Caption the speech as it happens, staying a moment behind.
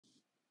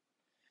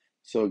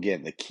So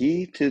again, the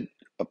key to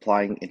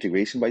applying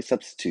integration by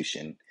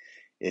substitution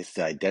is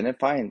to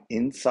identify an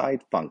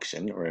inside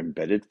function or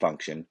embedded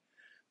function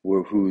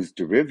whose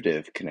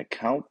derivative can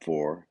account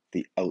for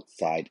the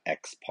outside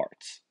x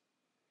parts.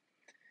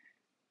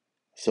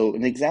 So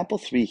in example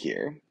 3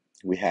 here,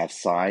 we have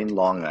sine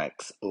log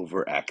x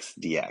over x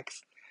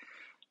dx.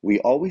 We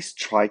always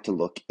try to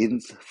look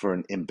in for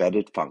an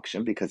embedded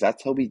function because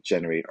that's how we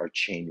generate our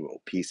chain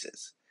rule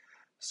pieces.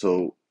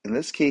 So in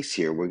this case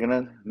here, we're going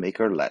to make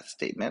our let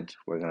statement.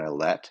 We're going to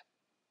let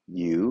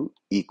u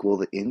equal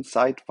the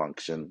inside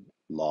function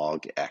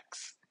log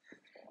x.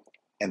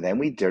 And then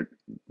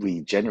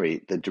we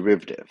generate the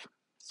derivative.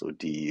 So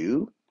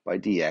du by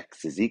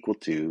dx is equal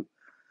to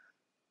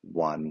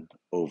 1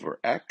 over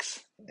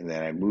x, and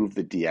then I move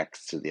the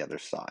dx to the other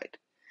side.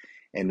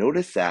 And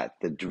notice that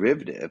the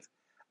derivative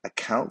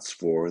accounts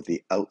for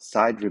the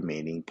outside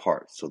remaining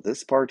part. So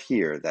this part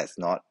here that's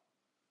not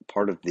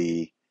part of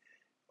the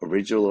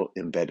original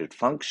embedded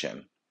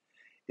function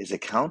is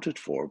accounted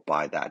for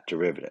by that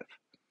derivative.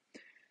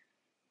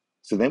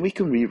 So then we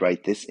can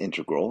rewrite this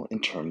integral in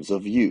terms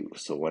of u.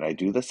 So when I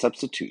do the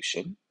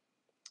substitution,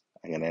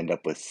 I'm going to end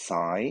up with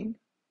sine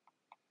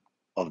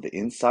of the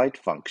inside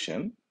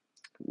function,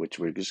 which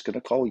we're just going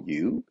to call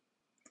u,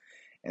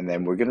 and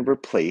then we're going to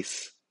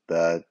replace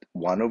the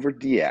 1 over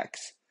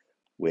dx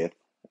with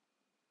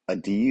a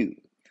du.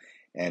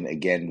 And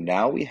again,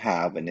 now we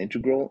have an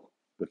integral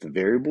with the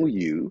variable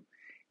u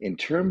in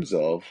terms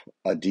of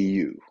a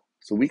du.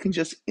 So we can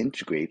just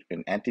integrate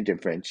and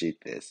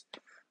anti-differentiate this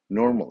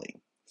normally.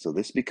 So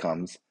this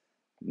becomes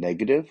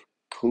negative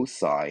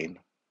cosine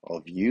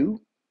of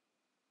u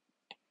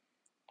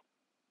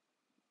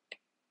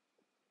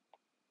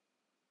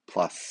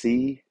plus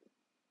c.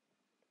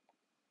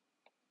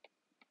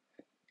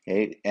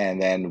 Okay, and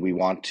then we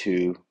want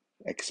to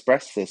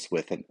express this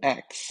with an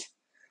x.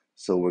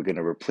 So we're going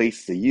to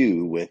replace the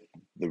u with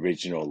the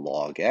original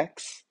log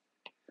x.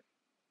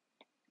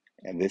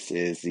 And this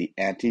is the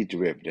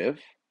antiderivative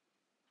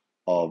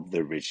of the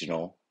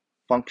original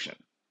function.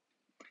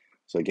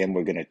 So again,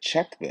 we're going to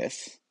check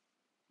this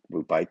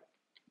by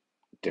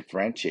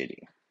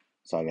differentiating.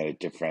 So I'm going to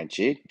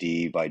differentiate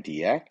d by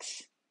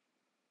dx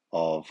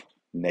of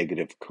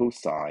negative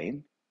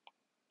cosine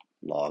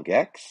log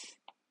x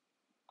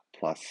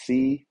plus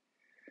c.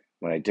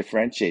 When I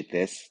differentiate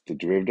this, the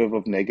derivative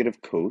of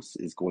negative cos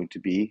is going to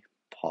be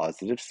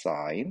positive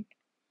sine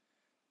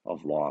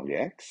of log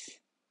x.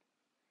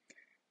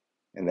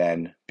 And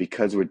then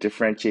because we're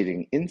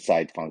differentiating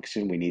inside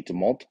function, we need to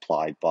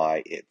multiply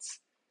by its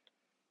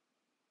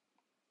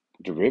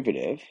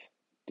derivative.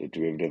 The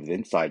derivative of the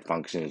inside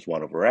function is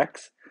 1 over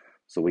x.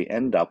 So we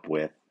end up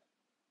with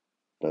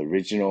the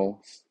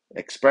original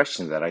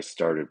expression that I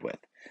started with.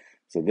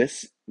 So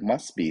this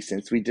must be,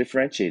 since we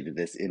differentiated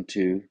this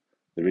into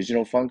the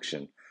original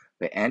function,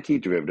 the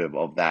antiderivative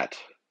of that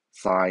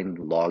sine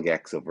log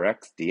x over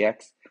x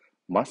dx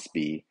must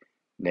be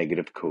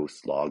negative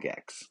cos log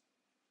x.